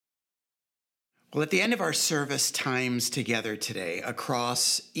Well, at the end of our service times together today,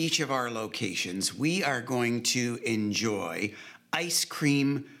 across each of our locations, we are going to enjoy ice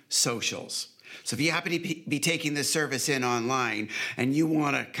cream socials. So if you happen to be taking this service in online and you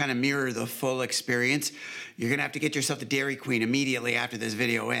want to kind of mirror the full experience, you're going to have to get yourself to Dairy Queen immediately after this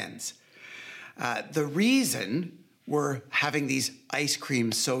video ends. The reason we're having these ice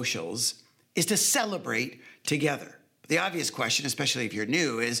cream socials is to celebrate together. The obvious question, especially if you're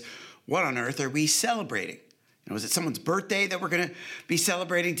new, is what on earth are we celebrating? Is it someone's birthday that we're going to be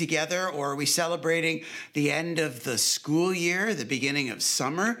celebrating together, or are we celebrating the end of the school year, the beginning of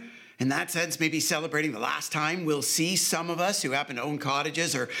summer? In that sense, maybe celebrating the last time we'll see some of us who happen to own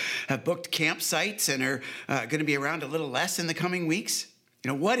cottages or have booked campsites and are going to be around a little less in the coming weeks.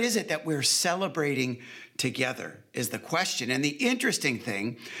 What is it that we're celebrating together is the question. And the interesting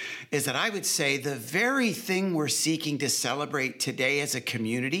thing is that I would say the very thing we're seeking to celebrate today as a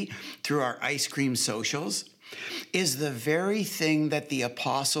community through our ice cream socials is the very thing that the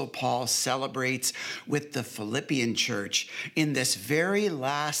Apostle Paul celebrates with the Philippian church in this very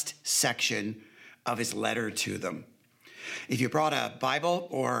last section of his letter to them. If you brought a Bible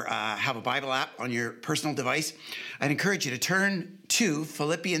or have a Bible app on your personal device, I'd encourage you to turn to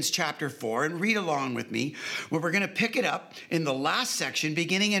Philippians chapter 4 and read along with me, where we're going to pick it up in the last section,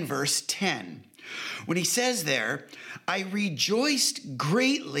 beginning in verse 10. When he says there, "I rejoiced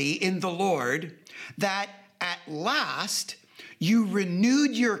greatly in the Lord that at last you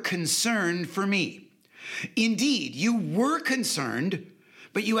renewed your concern for me. Indeed, you were concerned,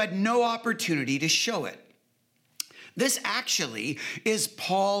 but you had no opportunity to show it." This actually is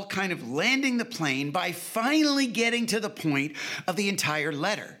Paul kind of landing the plane by finally getting to the point of the entire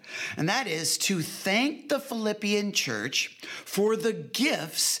letter. And that is to thank the Philippian church for the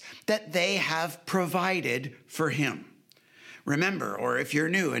gifts that they have provided for him. Remember, or if you're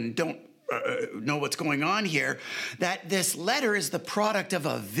new and don't know what's going on here, that this letter is the product of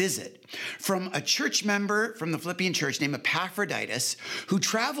a visit from a church member from the Philippian church named Epaphroditus, who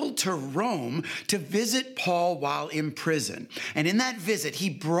traveled to Rome to visit Paul while in prison. And in that visit, he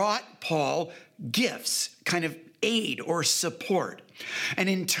brought Paul gifts, kind of aid or support. And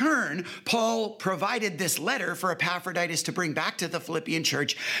in turn, Paul provided this letter for Epaphroditus to bring back to the Philippian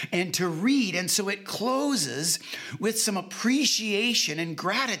church and to read. And so it closes with some appreciation and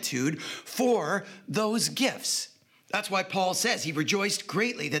gratitude for those gifts. That's why Paul says he rejoiced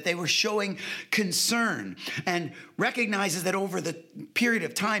greatly that they were showing concern, and recognizes that over the period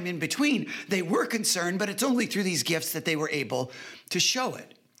of time in between, they were concerned, but it's only through these gifts that they were able to show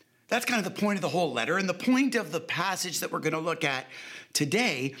it. That's kind of the point of the whole letter, and the point of the passage that we're going to look at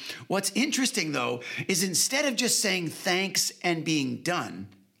today. What's interesting, though, is instead of just saying thanks and being done,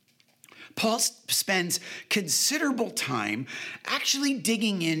 Paul spends considerable time actually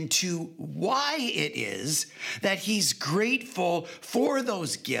digging into why it is that he's grateful for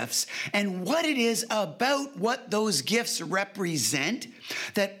those gifts and what it is about what those gifts represent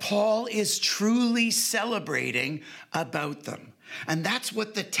that Paul is truly celebrating about them. And that's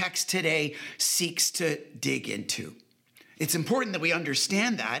what the text today seeks to dig into. It's important that we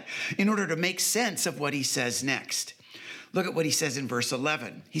understand that in order to make sense of what he says next. Look at what he says in verse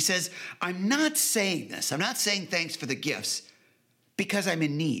 11. He says, I'm not saying thanks for the gifts because I'm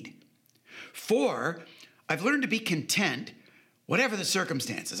in need. For I've learned to be content whatever the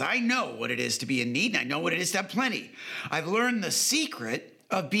circumstances. I know what it is to be in need, and I know what it is to have plenty. I've learned the secret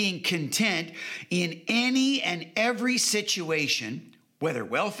of being content in any and every situation, whether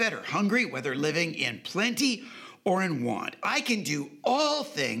well-fed or hungry, whether living in plenty or in want. I can do all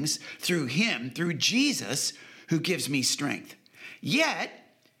things through him, through Jesus, who gives me strength. Yet,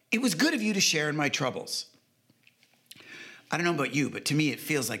 it was good of you to share in my troubles. I don't know about you, but to me, it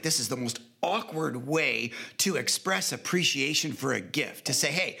feels like this is the most awkward way to express appreciation for a gift. To say,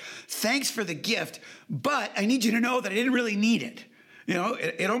 hey, thanks for the gift, but I need you to know that I didn't really need it.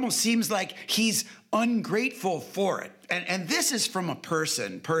 It almost seems like he's ungrateful for it. And this is from a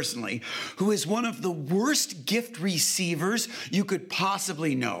person, personally, who is one of the worst gift receivers you could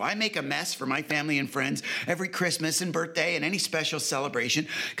possibly know. I make a mess for my family and friends every Christmas and birthday and any special celebration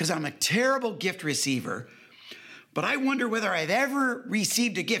because I'm a terrible gift receiver. But I wonder whether I've ever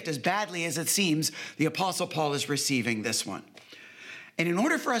received a gift as badly as it seems the Apostle Paul is receiving this one. And in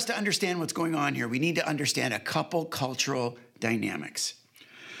order for us to understand what's going on here, we need to understand a couple cultural dynamics.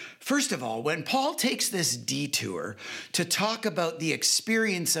 First of all, when Paul takes this detour to talk about the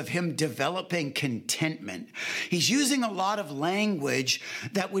experience of him developing contentment, he's using a lot of language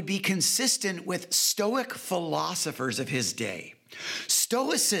that would be consistent with Stoic philosophers of his day.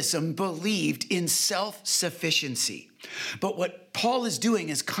 Stoicism believed in self-sufficiency. But what Paul is doing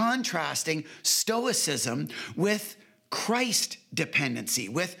is contrasting Stoicism with Christ dependency,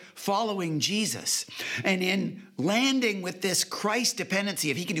 with following Jesus. And in landing with this Christ dependency,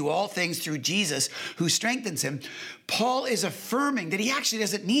 if he can do all things through Jesus who strengthens him, Paul is affirming that he actually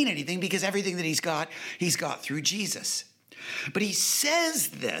doesn't need anything because everything that he's got through Jesus. But he says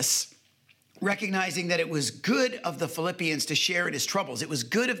this recognizing that it was good of the Philippians to share in his troubles. It was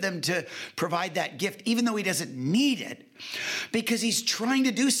good of them to provide that gift, even though he doesn't need it, because he's trying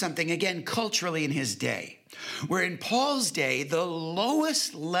to do something, again, culturally in his day. Where in Paul's day, the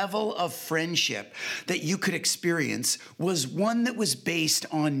lowest level of friendship that you could experience was one that was based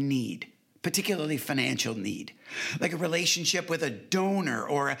on need, particularly financial need, like a relationship with a donor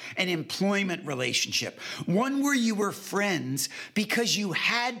or an employment relationship, one where you were friends because you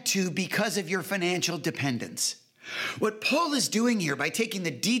had to because of your financial dependence. What Paul is doing here by taking the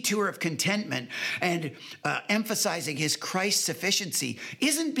detour of contentment and emphasizing his Christ sufficiency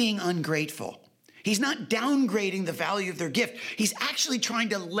isn't being ungrateful. He's not downgrading the value of their gift. He's actually trying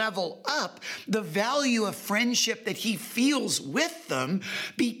to level up the value of friendship that he feels with them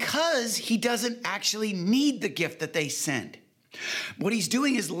because he doesn't actually need the gift that they send. What he's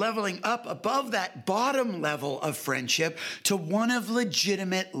doing is leveling up above that bottom level of friendship to one of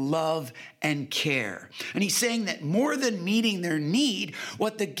legitimate love and care. And he's saying that more than meeting their need,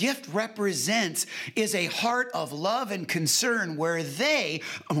 what the gift represents is a heart of love and concern where they,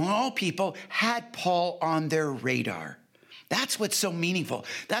 among all people, had Paul on their radar. That's what's so meaningful.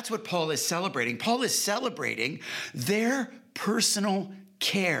 That's what Paul is celebrating. Paul is celebrating their personal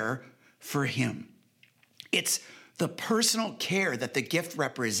care for him. It's the personal care that the gift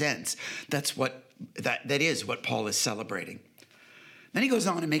represents. That is what Paul is celebrating. Then he goes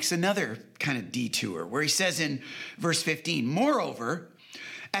on and makes another kind of detour where he says in verse 15, "Moreover,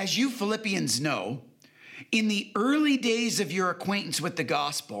 as you Philippians know, in the early days of your acquaintance with the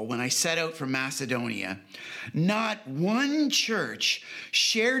gospel, when I set out from Macedonia, not one church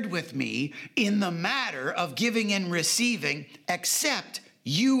shared with me in the matter of giving and receiving except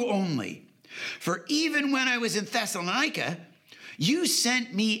you only. For even when I was in Thessalonica, you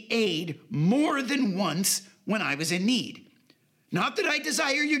sent me aid more than once when I was in need. Not that I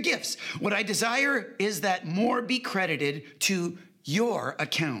desire your gifts. What I desire is that more be credited to your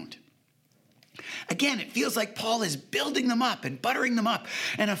account." Again, it feels like Paul is building them up and buttering them up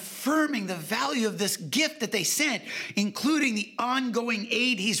and affirming the value of this gift that they sent, including the ongoing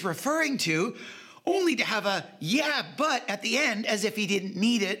aid he's referring to, only to have a "yeah, but" at the end as if he didn't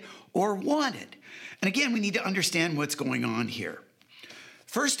need it or want it. And again, we need to understand what's going on here.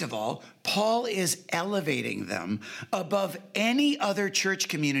 First of all, Paul is elevating them above any other church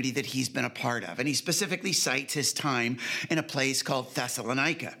community that he's been a part of. And he specifically cites his time in a place called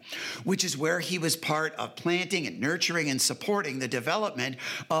Thessalonica, which is where he was part of planting and nurturing and supporting the development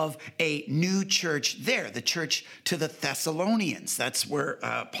of a new church there, the church to the Thessalonians. That's where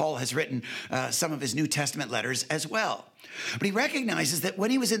Paul has written some of his New Testament letters as well. But he recognizes that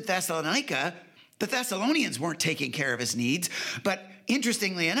when he was in Thessalonica, the Thessalonians weren't taking care of his needs, but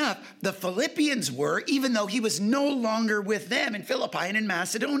interestingly enough, the Philippians were, even though he was no longer with them in Philippi and in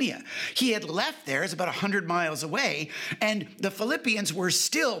Macedonia. He had left there, it's about 100 miles away, and the Philippians were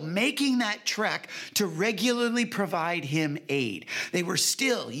still making that trek to regularly provide him aid. They were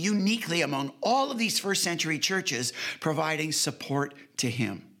still uniquely among all of these first century churches providing support to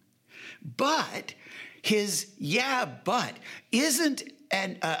him. But his "yeah, but" isn't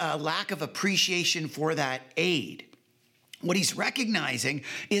a lack of appreciation for that aid. What he's recognizing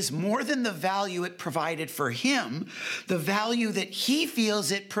is more than the value it provided for him, the value that he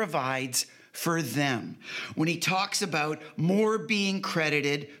feels it provides for them. When he talks about more being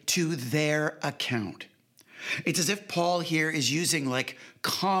credited to their account. It's as if Paul here is using like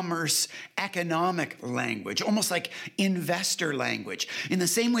commerce, economic language, almost like investor language, in the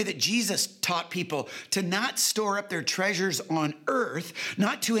same way that Jesus taught people to not store up their treasures on earth,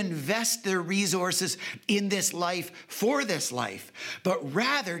 not to invest their resources in this life for this life, but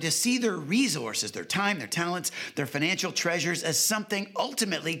rather to see their resources, their time, their talents, their financial treasures as something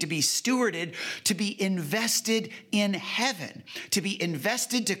ultimately to be stewarded, to be invested in heaven, to be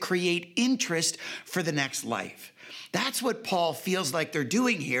invested to create interest for the next life. That's what Paul feels like they're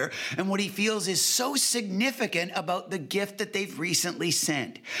doing here, and what he feels is so significant about the gift that they've recently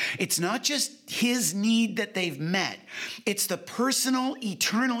sent. It's not just his need that they've met. It's the personal,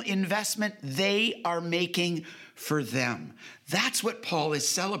 eternal investment they are making for them. That's what Paul is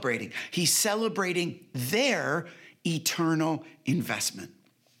celebrating. He's celebrating their eternal investment.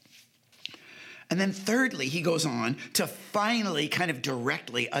 And then thirdly, he goes on to finally kind of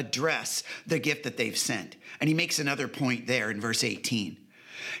directly address the gift that they've sent. And he makes another point there in verse 18.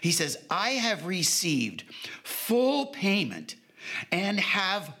 He says, I have received full payment and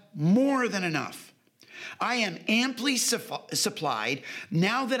have more than enough. I am amply supplied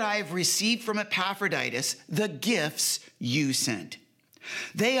now that I have received from Epaphroditus the gifts you sent.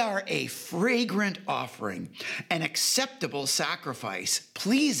 They are a fragrant offering, an acceptable sacrifice,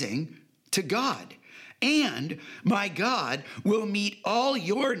 pleasing to God. And my God will meet all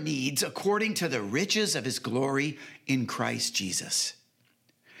your needs according to the riches of his glory in Christ Jesus.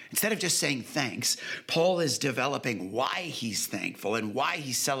 Instead of just saying thanks, Paul is developing why he's thankful and why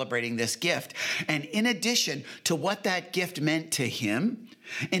he's celebrating this gift. And in addition to what that gift meant to him,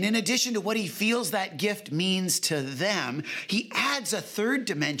 and in addition to what he feels that gift means to them, he adds a third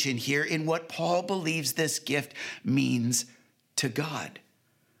dimension here in what Paul believes this gift means to God.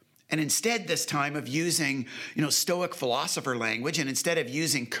 And instead this time of using, Stoic philosopher language, and instead of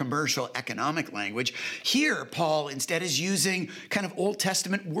using commercial economic language, here Paul instead is using kind of Old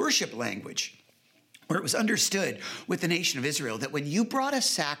Testament worship language, where it was understood with the nation of Israel that when you brought a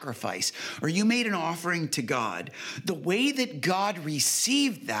sacrifice or you made an offering to God, the way that God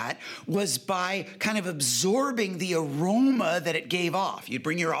received that was by kind of absorbing the aroma that it gave off. You'd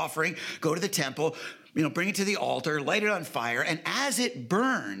bring your offering, go to the temple, bring it to the altar, light it on fire, and as it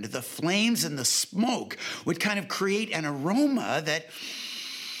burned, the flames and the smoke would kind of create an aroma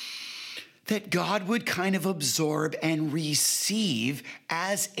that God would kind of absorb and receive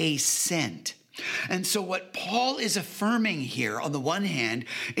as a scent. And so what Paul is affirming here, on the one hand,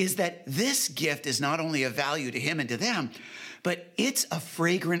 is that this gift is not only of value to him and to them, but it's a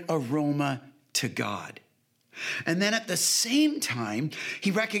fragrant aroma to God. And then at the same time,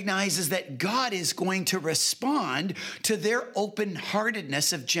 he recognizes that God is going to respond to their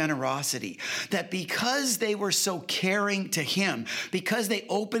open-heartedness of generosity. That because they were so caring to him, because they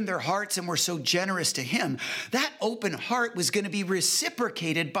opened their hearts and were so generous to him, that open heart was going to be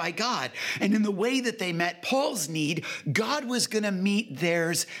reciprocated by God. And in the way that they met Paul's need, God was going to meet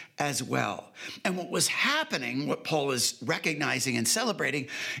theirs as well. And what was happening, what Paul is recognizing and celebrating,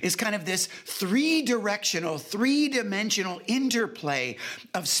 is kind of this three-dimensional interplay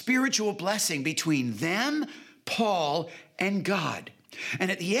of spiritual blessing between them, Paul, and God.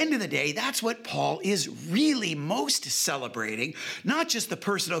 And at the end of the day, that's what Paul is really most celebrating, not just the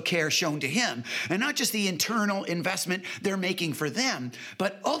personal care shown to him, and not just the internal investment they're making for them,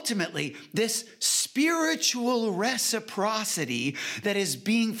 but ultimately this spiritual reciprocity that is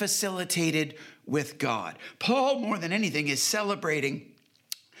being facilitated with God. Paul, more than anything, is celebrating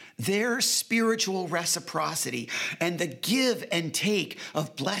their spiritual reciprocity and the give and take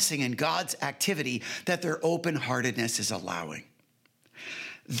of blessing and God's activity that their open-heartedness is allowing.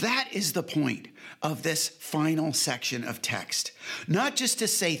 That is the point of this final section of text. Not just to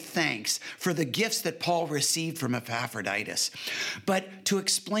say thanks for the gifts that Paul received from Epaphroditus, but to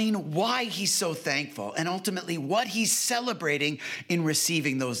explain why he's so thankful and ultimately what he's celebrating in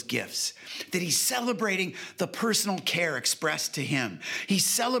receiving those gifts. That he's celebrating the personal care expressed to him. He's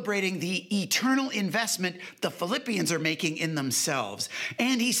celebrating the eternal investment the Philippians are making in themselves.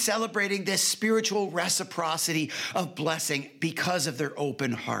 And he's celebrating this spiritual reciprocity of blessing because of their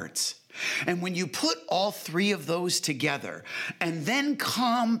open hearts. And when you put all three of those together and then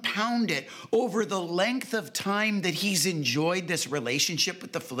compound it over the length of time that he's enjoyed this relationship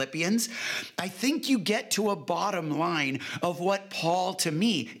with the Philippians, I think you get to a bottom line of what Paul, to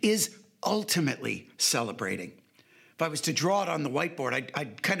me, is ultimately celebrating. If I was to draw it on the whiteboard,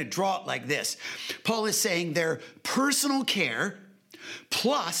 I'd kind of draw it like this. Paul is saying their personal care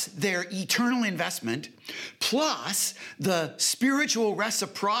plus their eternal investment, plus the spiritual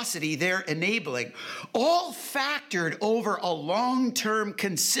reciprocity they're enabling, all factored over a long-term,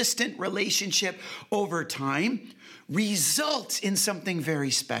 consistent relationship over time, results in something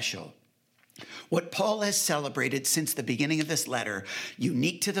very special. What Paul has celebrated since the beginning of this letter,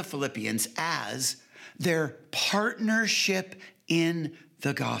 unique to the Philippians, as their partnership in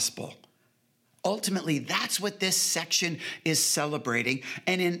the gospel. Ultimately, that's what this section is celebrating,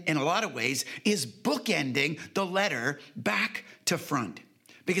 and in a lot of ways is bookending the letter back to front.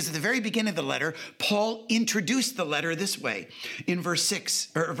 Because at the very beginning of the letter, Paul introduced the letter this way in verse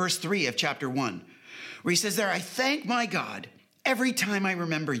 3 of chapter 1, where he says there, I thank my God every time I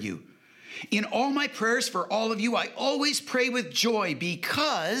remember you. In all my prayers for all of you, I always pray with joy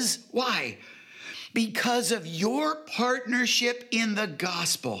because, why? Because of your partnership in the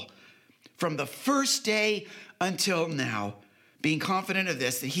gospel. From the first day until now, being confident of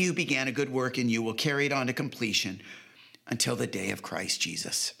this, that he who began a good work in you will carry it on to completion until the day of Christ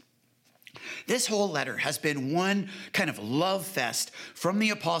Jesus. This whole letter has been one kind of love fest from the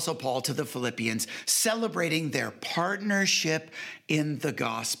Apostle Paul to the Philippians, celebrating their partnership in the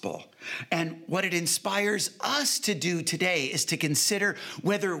gospel. And what it inspires us to do today is to consider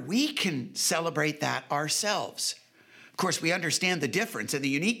whether we can celebrate that ourselves. Of course, we understand the difference and the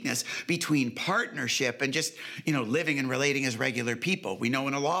uniqueness between partnership and just, living and relating as regular people. We know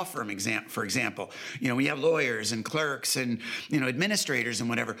in a law firm, for example, we have lawyers and clerks and, administrators and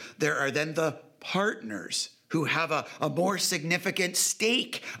whatever. There are then the partners who have a more significant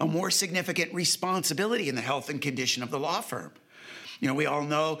stake, a more significant responsibility in the health and condition of the law firm. We all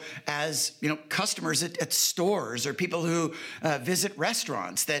know as, customers at stores or people who visit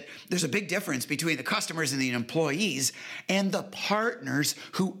restaurants that there's a big difference between the customers and the employees and the partners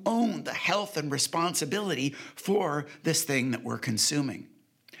who own the health and responsibility for this thing that we're consuming.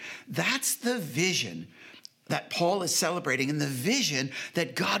 That's the vision that Paul is celebrating and the vision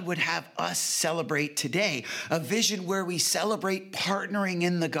that God would have us celebrate today, a vision where we celebrate partnering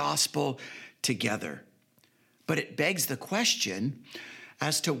in the gospel together. But it begs the question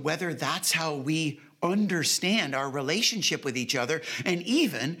as to whether that's how we understand our relationship with each other and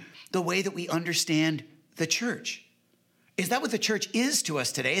even the way that we understand the church. Is that what the church is to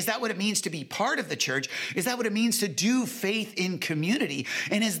us today? Is that what it means to be part of the church? Is that what it means to do faith in community?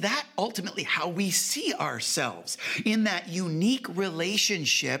 And is that ultimately how we see ourselves in that unique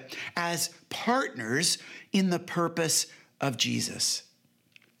relationship as partners in the purpose of Jesus?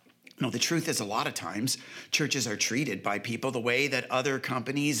 The truth is a lot of times churches are treated by people the way that other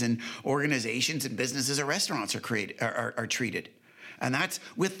companies and organizations and businesses or restaurants are treated. And that's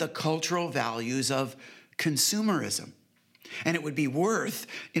with the cultural values of consumerism. And it would be worth,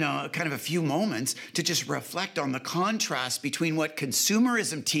 kind of a few moments to just reflect on the contrast between what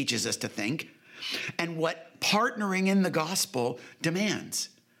consumerism teaches us to think and what partnering in the gospel demands.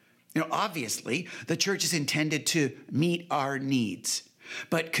 Obviously, the church is intended to meet our needs.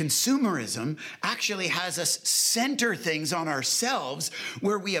 But consumerism actually has us center things on ourselves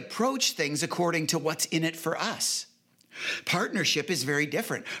where we approach things according to what's in it for us. Partnership is very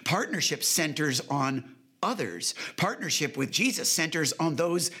different. Partnership centers on others. Partnership with Jesus centers on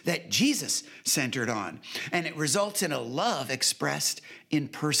those that Jesus centered on. And it results in a love expressed in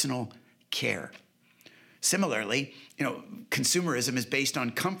personal care. Similarly, consumerism is based on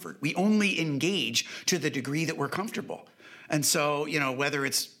comfort. We only engage to the degree that we're comfortable. And so, whether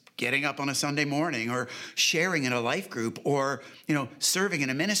it's getting up on a Sunday morning or sharing in a life group or, serving in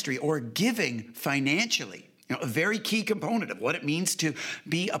a ministry or giving financially, a very key component of what it means to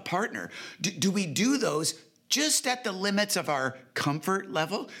be a partner. Do we do those just at the limits of our comfort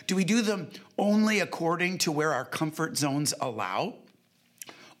level? Do we do them only according to where our comfort zones allow?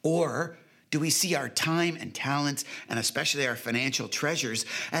 Or do we see our time and talents, and especially our financial treasures,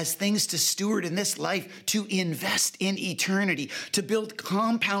 as things to steward in this life, to invest in eternity, to build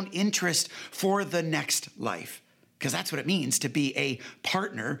compound interest for the next life? Because that's what it means to be a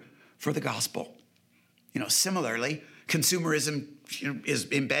partner for the gospel. Similarly, consumerism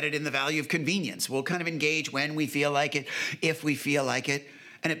is embedded in the value of convenience. We'll kind of engage when we feel like it, if we feel like it.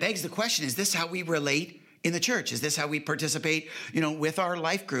 And it begs the question, is this how we relate in the church? Is this how we participate, with our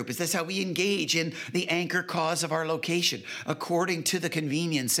life group? Is this how we engage in the anchor cause of our location according to the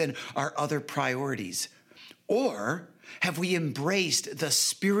convenience and our other priorities? Or have we embraced the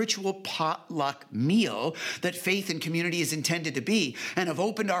spiritual potluck meal that faith and community is intended to be and have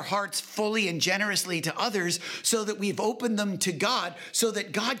opened our hearts fully and generously to others so that we've opened them to God so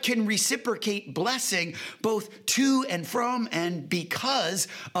that God can reciprocate blessing both to and from and because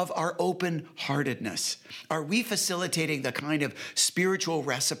of our open-heartedness? Are we facilitating the kind of spiritual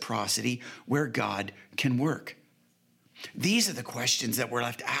reciprocity where God can work? These are the questions that we're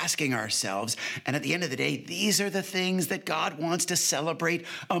left asking ourselves. And at the end of the day, these are the things that God wants to celebrate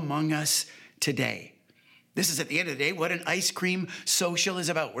among us today. This is, at the end of the day, what an ice cream social is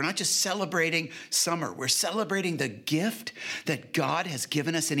about. We're not just celebrating summer. We're celebrating the gift that God has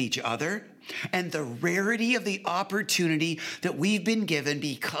given us in each other and the rarity of the opportunity that we've been given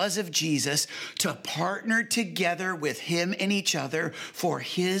because of Jesus to partner together with him and each other for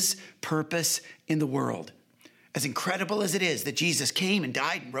his purpose in the world. As incredible as it is that Jesus came and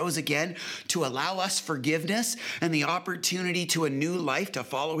died and rose again to allow us forgiveness and the opportunity to a new life to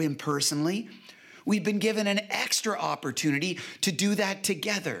follow him personally, we've been given an extra opportunity to do that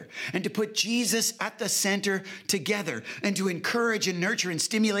together and to put Jesus at the center together and to encourage and nurture and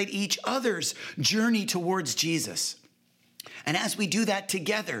stimulate each other's journey towards Jesus. And as we do that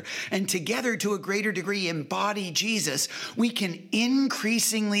together, and together to a greater degree embody Jesus, we can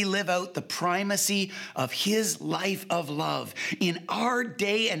increasingly live out the primacy of his life of love in our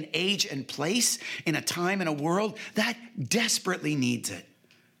day and age and place, in a time and a world that desperately needs it.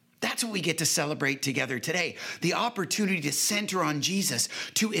 That's what we get to celebrate together today. The opportunity to center on Jesus,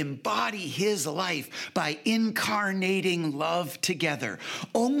 to embody his life by incarnating love together,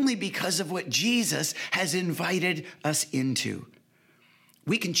 only because of what Jesus has invited us into.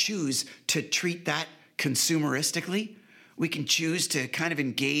 We can choose to treat that consumeristically. We can choose to kind of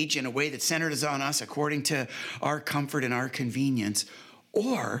engage in a way that centers on us according to our comfort and our convenience.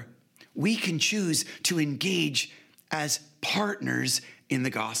 Or we can choose to engage as partners in the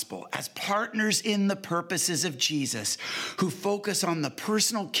gospel, as partners in the purposes of Jesus, who focus on the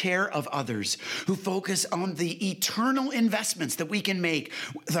personal care of others, who focus on the eternal investments that we can make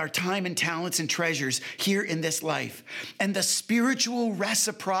with our time and talents and treasures here in this life, and the spiritual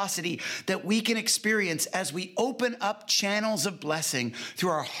reciprocity that we can experience as we open up channels of blessing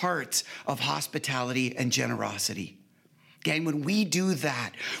through our hearts of hospitality and generosity. Gang, when we do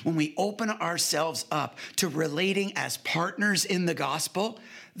that, when we open ourselves up to relating as partners in the gospel,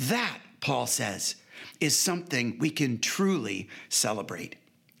 that, Paul says, is something we can truly celebrate.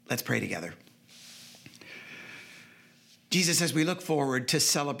 Let's pray together. Jesus, as we look forward to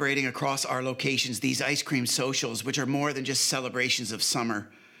celebrating across our locations these ice cream socials, which are more than just celebrations of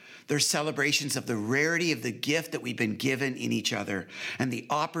summer, they're celebrations of the rarity of the gift that we've been given in each other and the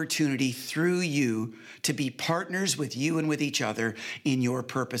opportunity through you to be partners with you and with each other in your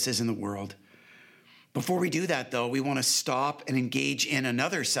purposes in the world. Before we do that, though, we want to stop and engage in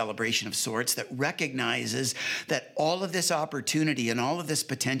another celebration of sorts that recognizes that all of this opportunity and all of this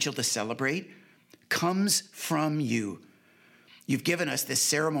potential to celebrate comes from you. You've given us this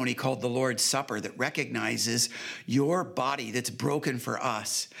ceremony called the Lord's Supper that recognizes your body that's broken for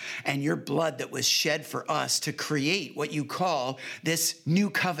us and your blood that was shed for us to create what you call this new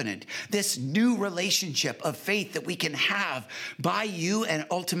covenant, this new relationship of faith that we can have by you and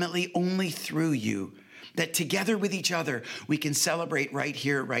ultimately only through you, that together with each other we can celebrate right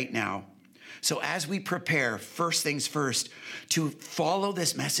here, right now. So as we prepare, first things first, to follow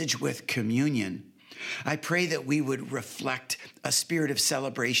this message with communion, I pray that we would reflect a spirit of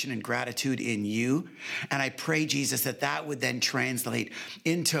celebration and gratitude in you. And I pray, Jesus, that that would then translate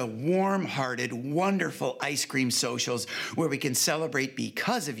into warm-hearted, wonderful ice cream socials where we can celebrate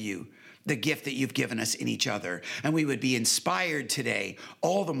because of you, the gift that you've given us in each other. And we would be inspired today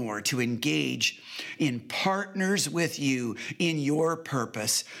all the more to engage in partners with you in your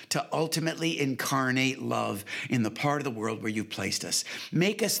purpose to ultimately incarnate love in the part of the world where you've placed us.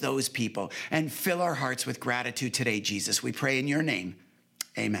 Make us those people and fill our hearts with gratitude today, Jesus. We pray in your name.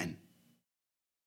 Amen.